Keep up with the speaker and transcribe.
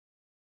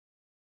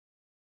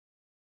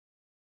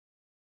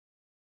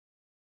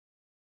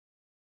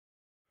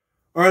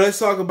All right, let's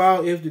talk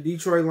about if the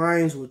Detroit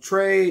Lions would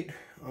trade,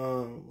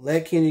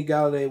 let Kenny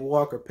Golladay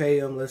walk or pay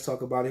him. Let's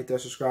talk about it. Hit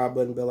that subscribe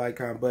button, bell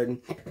icon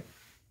button.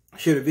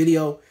 Share the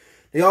video.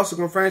 They also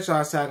can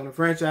franchise tag him. The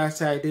franchise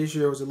tag this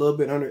year was a little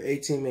bit under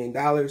 $18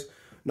 million.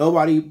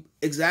 Nobody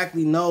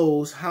exactly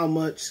knows how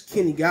much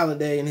Kenny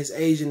Golladay and his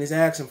agent is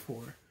asking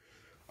for.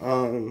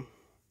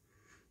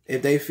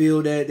 If they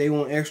feel that they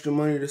want extra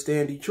money to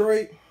stay in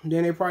Detroit,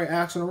 then they probably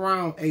asking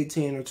around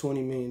 $18 or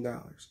 $20 million.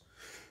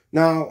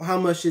 Now, how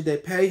much should they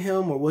pay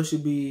him, or what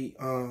should be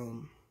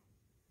the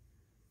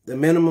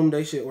minimum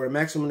they should, or the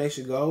maximum they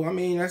should go? I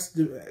mean, that's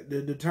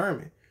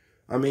determined.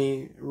 I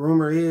mean,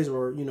 rumor is,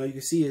 or you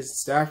can see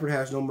is Stafford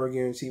has no more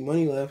guaranteed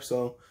money left.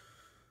 So,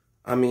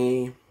 I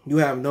mean, you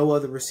have no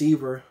other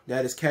receiver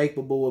that is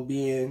capable of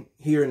being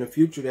here in the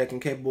future that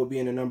can capable of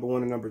being the number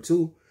 1 or number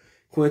 2.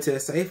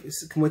 Quintez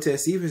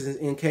Cephas is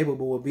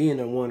incapable of being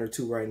a 1 or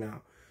 2 right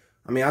now.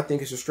 I mean, I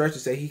think it's a stretch to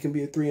say he can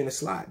be a 3 in the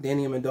slot.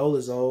 Danny Amendola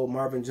is old.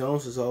 Marvin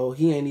Jones is old.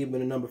 He ain't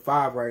even a number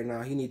 5 right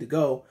now. He need to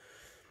go.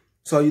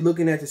 So you're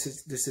looking at the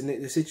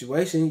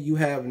situation. You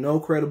have no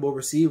credible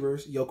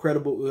receivers. Your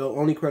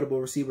only credible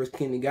receiver is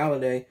Kenny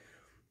Golladay,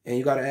 and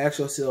you got to ask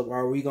yourself: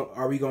 Are we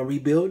gonna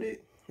rebuild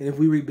it? And if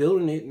we're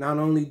rebuilding it, not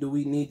only do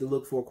we need to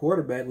look for a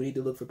quarterback, we need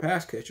to look for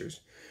pass catchers.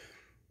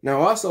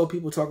 Now, also,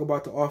 people talk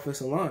about the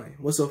offensive line.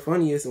 What's so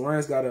funny is the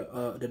Lions got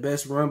the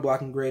best run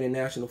blocking grade in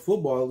National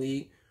Football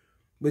League.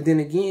 But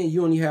then again,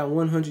 you only have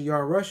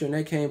 100-yard rusher, and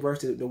that came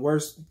versus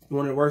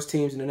one of the worst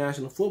teams in the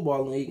National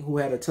Football League who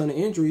had a ton of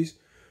injuries,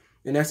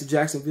 and that's the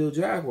Jacksonville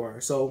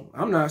Jaguars. So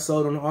I'm not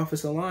sold on the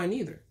offensive line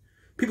either.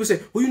 People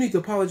say, well, you need to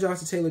apologize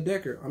to Taylor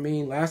Decker. I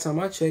mean, last time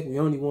I checked, we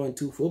only won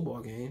 2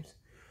 football games.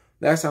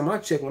 Last time I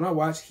checked, when I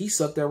watched, he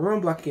sucked that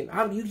run blocking.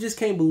 You just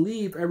can't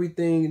believe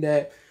everything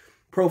that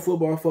Pro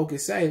Football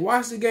Focus say.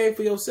 Watch the game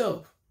for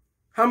yourself.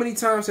 How many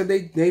times have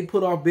they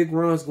put off big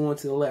runs going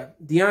to the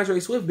left? DeAndre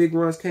Swift big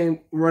runs came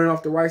running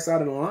off the right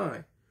side of the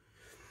line.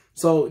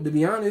 So, to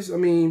be honest, I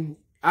mean,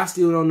 I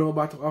still don't know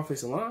about the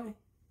offensive line.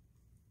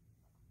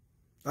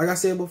 Like I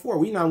said before,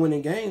 we not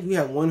winning games. We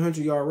have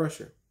 100-yard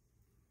rusher.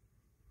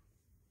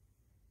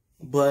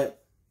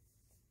 But,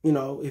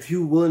 if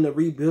you're willing to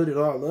rebuild it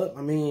all up,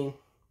 I mean,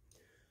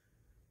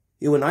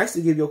 it would be nice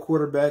to give your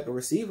quarterback a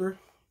receiver.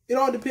 It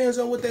all depends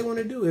on what they want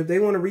to do. If they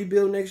want to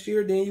rebuild next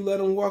year, then you let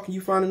them walk and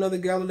you find another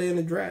Golladay in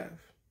the draft.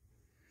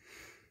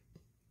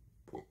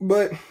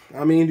 But,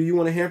 I mean, do you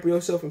want to hamper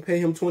yourself and pay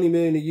him $20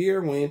 million a year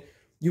when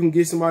you can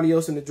get somebody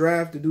else in the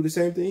draft to do the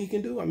same thing he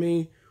can do? I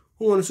mean,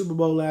 who won the Super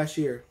Bowl last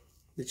year?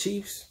 The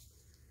Chiefs.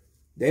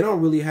 They don't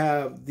really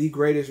have the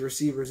greatest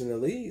receivers in the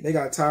league. They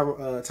got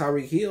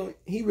Tyreek Hill.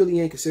 He really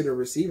ain't considered a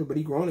receiver, but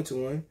he grown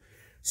into one.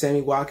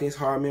 Sammy Watkins,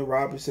 Harmon,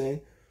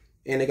 Robinson.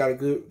 And they got a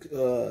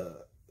good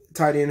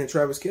tight end in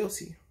Travis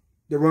Kelce.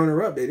 The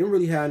runner-up, they didn't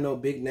really have no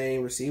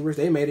big-name receivers.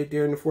 They made it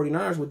there in the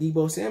 49ers with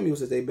Deebo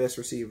Samuels as their best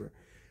receiver.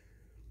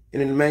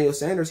 And then Emmanuel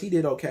Sanders, he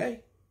did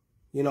okay.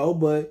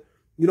 But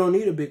you don't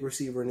need a big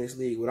receiver in this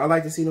league. Would I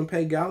like to see them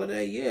pay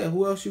Golladay? Yeah.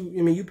 Who else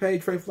you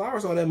paid Trey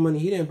Flowers all that money.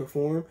 He didn't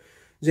perform.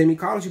 Jamie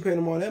Collins, you paid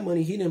him all that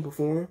money. He didn't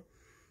perform.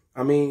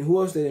 I mean,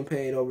 who else they didn't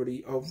pay over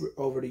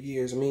the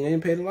years? I mean, they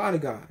didn't pay a lot of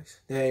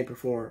guys that ain't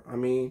perform. I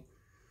mean,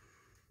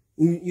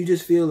 you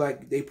just feel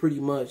like they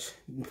pretty much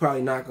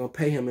probably not going to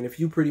pay him. And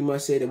if you pretty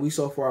much say that we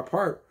so far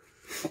apart,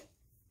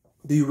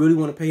 do you really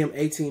want to pay him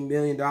 $18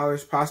 million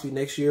possibly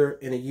next year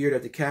in a year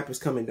that the cap is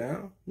coming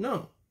down?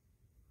 No.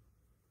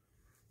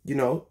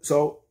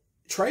 So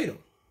trade him.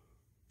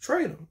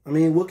 Trade him. I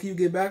mean, what can you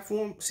get back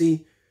for him?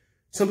 See,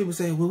 some people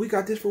say, well, we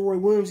got this for Roy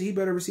Williams. He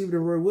better receive it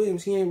than Roy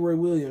Williams. He ain't Roy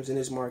Williams in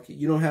this market.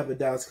 You don't have a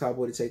Dallas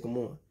Cowboy to take him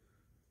on.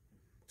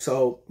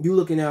 So you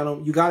looking at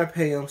him, you got to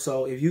pay him.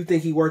 So if you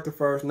think he worth the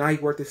first, now he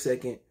worth the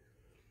second,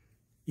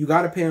 you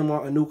got to pay him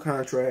a new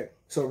contract.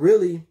 So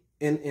really,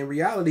 in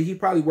reality, he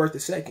probably worth the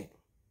second.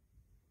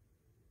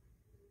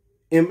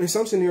 In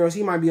some scenarios,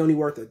 he might be only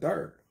worth a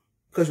third.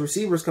 Because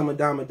receivers come a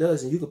dime a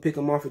dozen. You can pick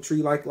them off a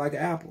tree like an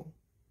apple.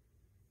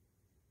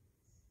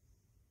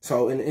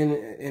 So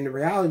in the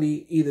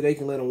reality, either they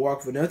can let him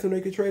walk for nothing or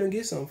they can trade and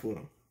get something for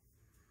him.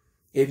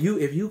 If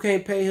you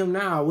can't pay him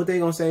now, what they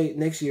going to say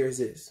next year is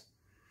this.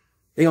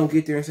 They going to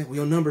get there and say, well,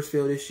 your numbers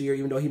failed this year,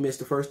 even though he missed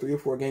the first 3 or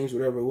 4 games,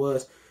 whatever it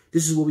was.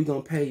 This is what we're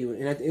going to pay you.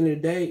 And at the end of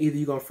the day, either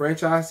you're going to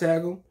franchise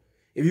tag him.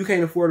 If you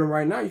can't afford him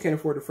right now, you can't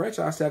afford to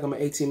franchise tag him at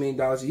 $18 million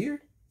a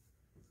year.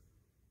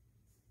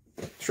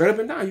 Straight up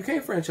and down, you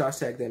can't franchise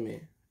tag that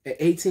man at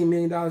 $18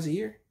 million a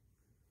year.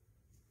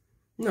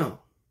 No.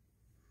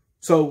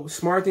 So,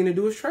 smart thing to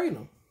do is trade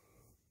him.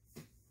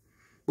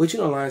 But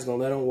Lions going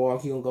to let him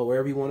walk. He going to go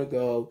wherever he want to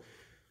go.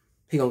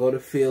 He going to go to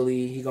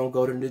Philly. He going to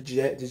go to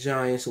the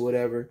Giants or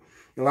whatever.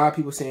 And a lot of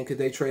people saying, could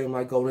they trade him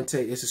like Golden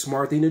Tate? It's a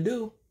smart thing to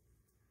do.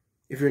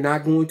 If you're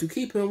not going to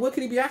keep him, what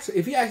could he be asking?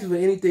 If he asks for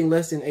anything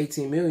less than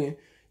 $18 million,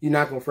 you're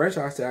not going to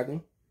franchise tag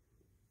him.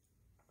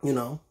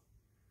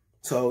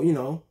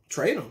 So,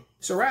 trade him.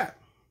 It's a wrap.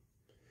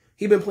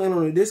 He been playing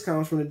on the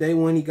discounts from the day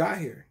when he got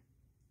here.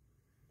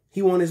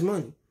 He won his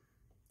money.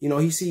 You know,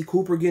 he see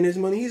Cooper getting his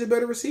money. He's a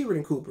better receiver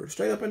than Cooper.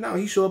 Straight up and down.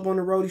 He show up on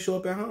the road. He show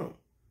up at home.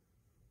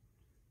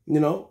 You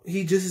know,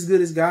 he just as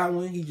good as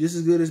Godwin. He just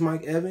as good as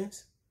Mike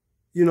Evans.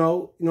 You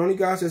know, the only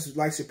guys that's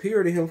like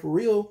superior to him for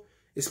real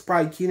is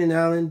probably Keenan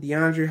Allen,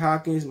 DeAndre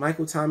Hopkins,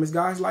 Michael Thomas,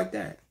 guys like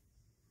that.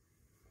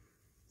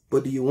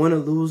 But do you want to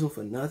lose them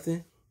for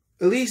nothing?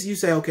 At least you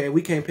say, okay,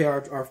 we can't pay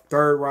our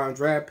third round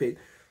draft pick.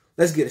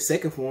 Let's get a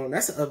second for him.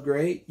 That's an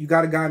upgrade. You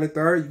got a guy in the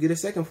third, you get a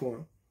second for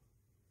him.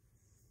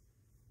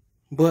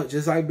 But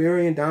just like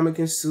Barry and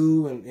Dominican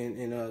Sue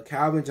and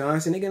Calvin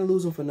Johnson, they're going to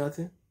lose him for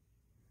nothing.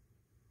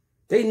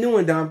 They knew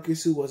when Dominican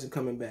Sue wasn't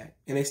coming back,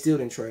 and they still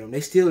didn't trade him. They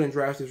still didn't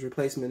draft his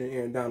replacement in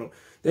Aaron Donald.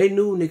 They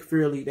knew Nick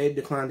Fairley, they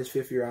declined his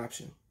 5th-year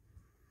option.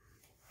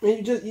 I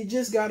mean, you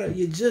just gotta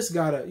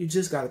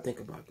think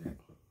about that.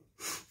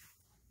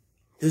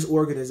 This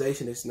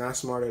organization is not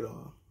smart at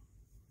all.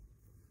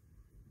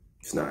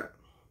 It's not.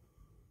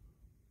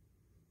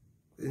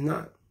 It's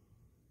not.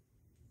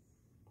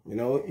 You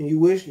know, and you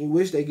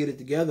wish they get it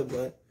together,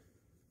 but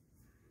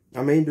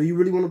I mean, do you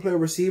really want to play a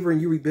receiver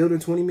and you rebuilding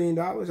 $20 million?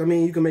 I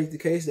mean, you can make the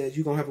case that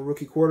you're gonna have a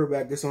rookie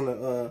quarterback that's on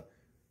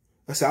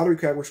a salary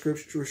cap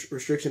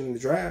restriction in the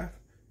draft.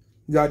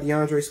 You got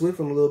DeAndre Swift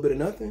on a little bit of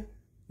nothing.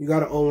 You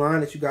got an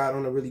O-line that you got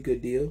on a really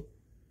good deal.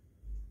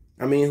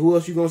 I mean, who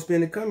else you gonna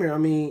spend to come here? I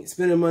mean,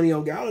 spending money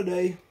on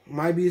Golladay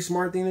might be a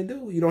smart thing to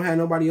do. You don't have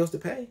nobody else to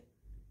pay.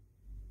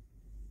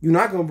 You're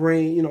not going to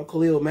bring, you know,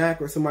 Khalil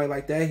Mack or somebody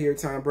like that here,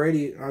 Tom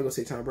Brady. I'm going to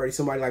say Tom Brady.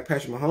 Somebody like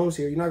Patrick Mahomes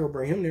here. You're not going to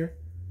bring him there.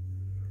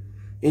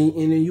 And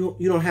then you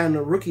don't have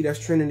no rookie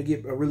that's trending to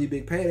get a really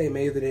big payday,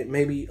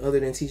 maybe other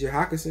than T.J.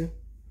 Hockenson.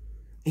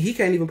 And he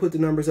can't even put the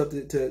numbers up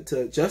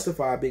to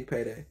justify a big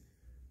payday.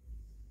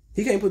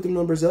 He can't put the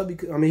numbers up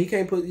because, I mean, he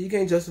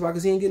can't justify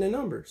because he ain't getting the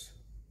numbers.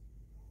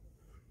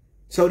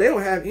 So they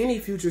don't have any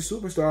future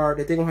superstar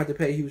that they're going to have to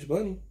pay huge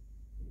money.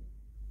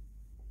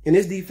 In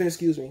this defense,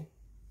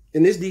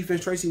 In this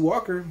defense, Tracy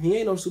Walker, he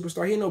ain't no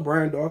superstar. He ain't no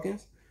Brian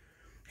Dawkins.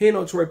 He ain't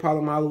no Troy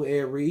Polamalu,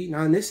 Ed Reed.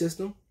 Not in this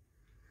system.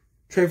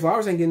 Trey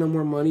Flowers ain't getting no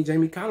more money.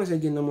 Jamie Collins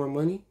ain't getting no more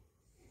money.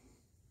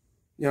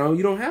 You know,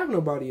 you don't have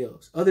nobody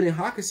else. Other than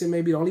Hockenson,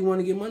 maybe the only one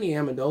to get money.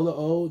 Amendola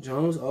old,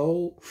 Jones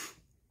old.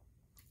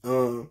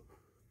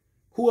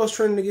 Who else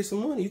trying to get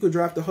some money? You could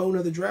draft a whole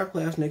nother draft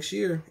class next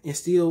year and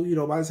still, you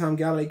know, by the time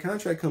Golladay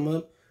contract come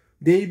up,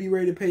 then you'd be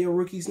ready to pay your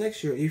rookies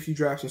next year if you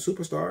draft some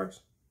superstars.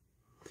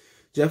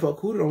 Jeff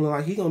Okudah don't look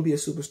like he's going to be a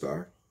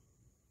superstar.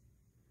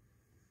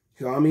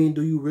 So, I mean,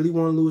 do you really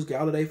want to lose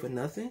Golladay for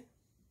nothing?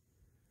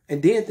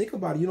 And then think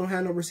about it. You don't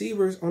have no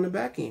receivers on the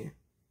back end.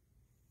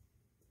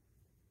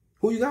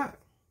 Who you got?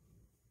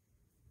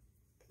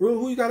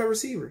 Who you got a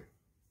receiver?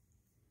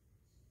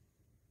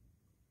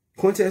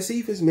 Quintez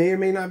Cephas may or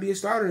may not be a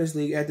starter in this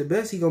league. At the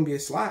best, he's going to be a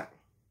slot.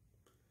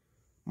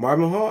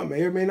 Marvin Hall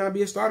may or may not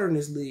be a starter in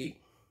this league.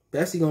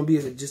 Best, he's going to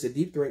be just a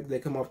deep threat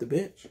that come off the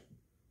bench.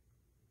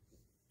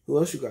 Who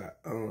else you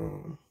got?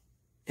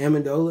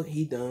 Amendola,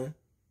 he done.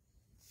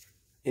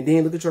 And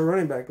then look at your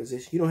running back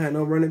position. You don't have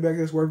no running back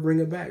that's worth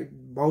bringing back.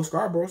 Bo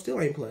Scarborough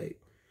still ain't played.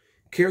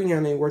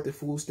 Kerryon ain't worth the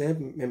full stamp.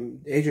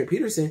 And Adrian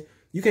Peterson,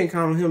 you can't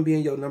count on him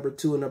being your number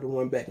 2 and number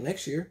 1 back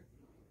next year.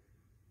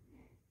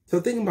 So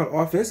thinking about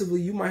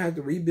offensively, you might have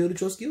to rebuild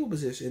at your skill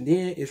position. And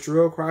then is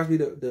Terrell Crosby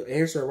the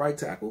answer at right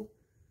tackle?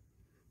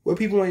 Well,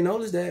 people ain't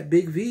noticed that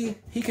Big V,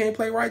 he can't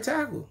play right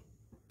tackle.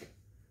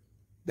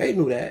 They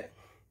knew that.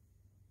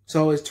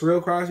 So is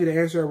Terrell Crosby the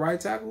answer at right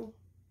tackle?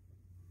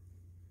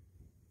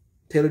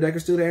 Taylor Decker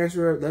still the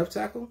answer at left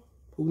tackle?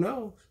 Who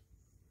knows?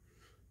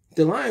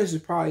 The Lions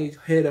is probably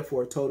headed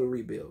for a total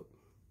rebuild.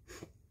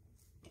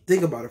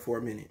 Think about it for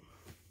a minute.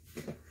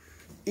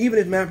 Even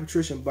if Matt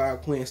Patricia and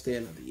Bob Quinn stay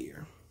another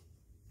year,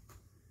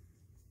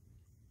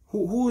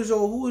 who is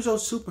your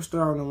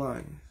superstar on the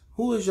Lions?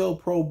 Who is your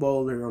Pro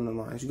Bowler on the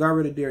Lions? You got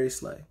rid of Darius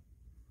Slay.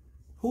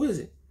 Who is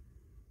it?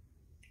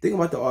 Think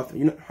about the offense.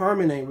 You know,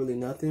 Harmon ain't really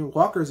nothing.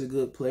 Walker's a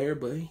good player,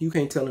 but you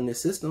can't tell in this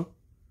system.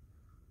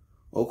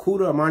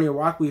 Okudah, Amani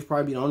Oruwariye is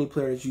probably the only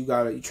player that you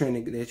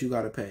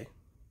gotta pay.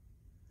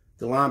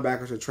 The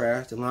linebackers are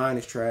trash. The line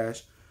is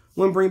trash.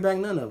 Wouldn't bring back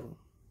none of them.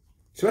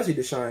 Especially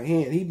Deshaun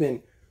Hand. He's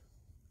been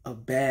a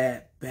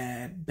bad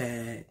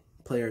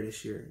player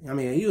this year. I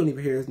mean, you don't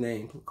even hear his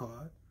name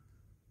called.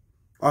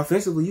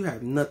 Offensively, you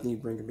have nothing you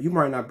bring back. You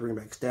might not bring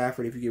back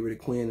Stafford if you get rid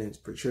of Quinn and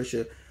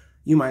Patricia.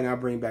 You might not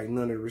bring back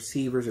none of the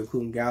receivers,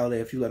 including Golladay.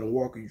 If you let him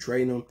walk or you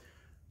trade him,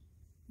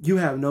 you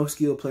have no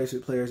skilled players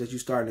that you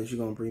start that you're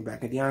going to bring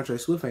back. And DeAndre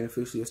Swift ain't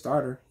officially a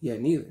starter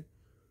yet neither.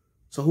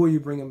 So who are you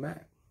bringing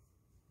back?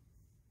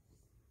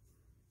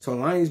 So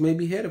Lions may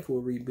be headed for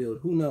a rebuild.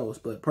 Who knows?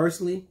 But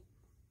personally,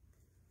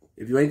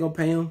 if you ain't going to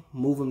pay him,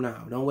 move him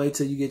now. Don't wait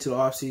till you get to the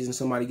offseason,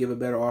 somebody give a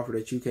better offer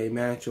that you can't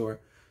match. Or,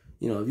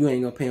 you know, if you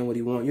ain't going to pay him what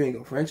he want, you ain't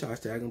going to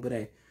franchise tag him. But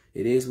hey,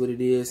 it is what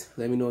it is.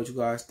 Let me know what you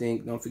guys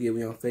think. Don't forget,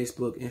 we on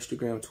Facebook,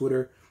 Instagram,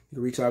 Twitter. You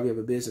can reach out if you have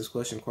a business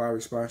question,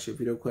 inquiry, sponsorship,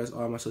 video request,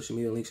 all my social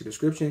media links in the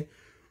description.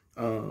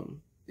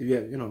 If you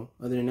have,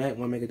 other than that,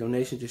 want to make a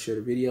donation, just share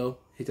the video,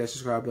 hit that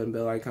subscribe button,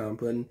 bell icon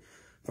button.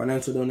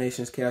 Financial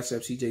donations, Cash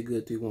App, CJ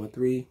Good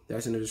 313.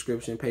 That's in the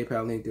description.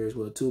 PayPal link there as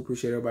well too.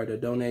 Appreciate everybody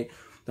that donate.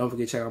 Don't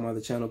forget to check out my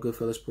other channel,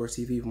 Goodfellas Sports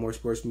TV, for more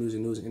sports,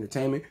 music, news, and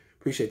entertainment.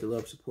 Appreciate the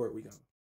love, support. We go.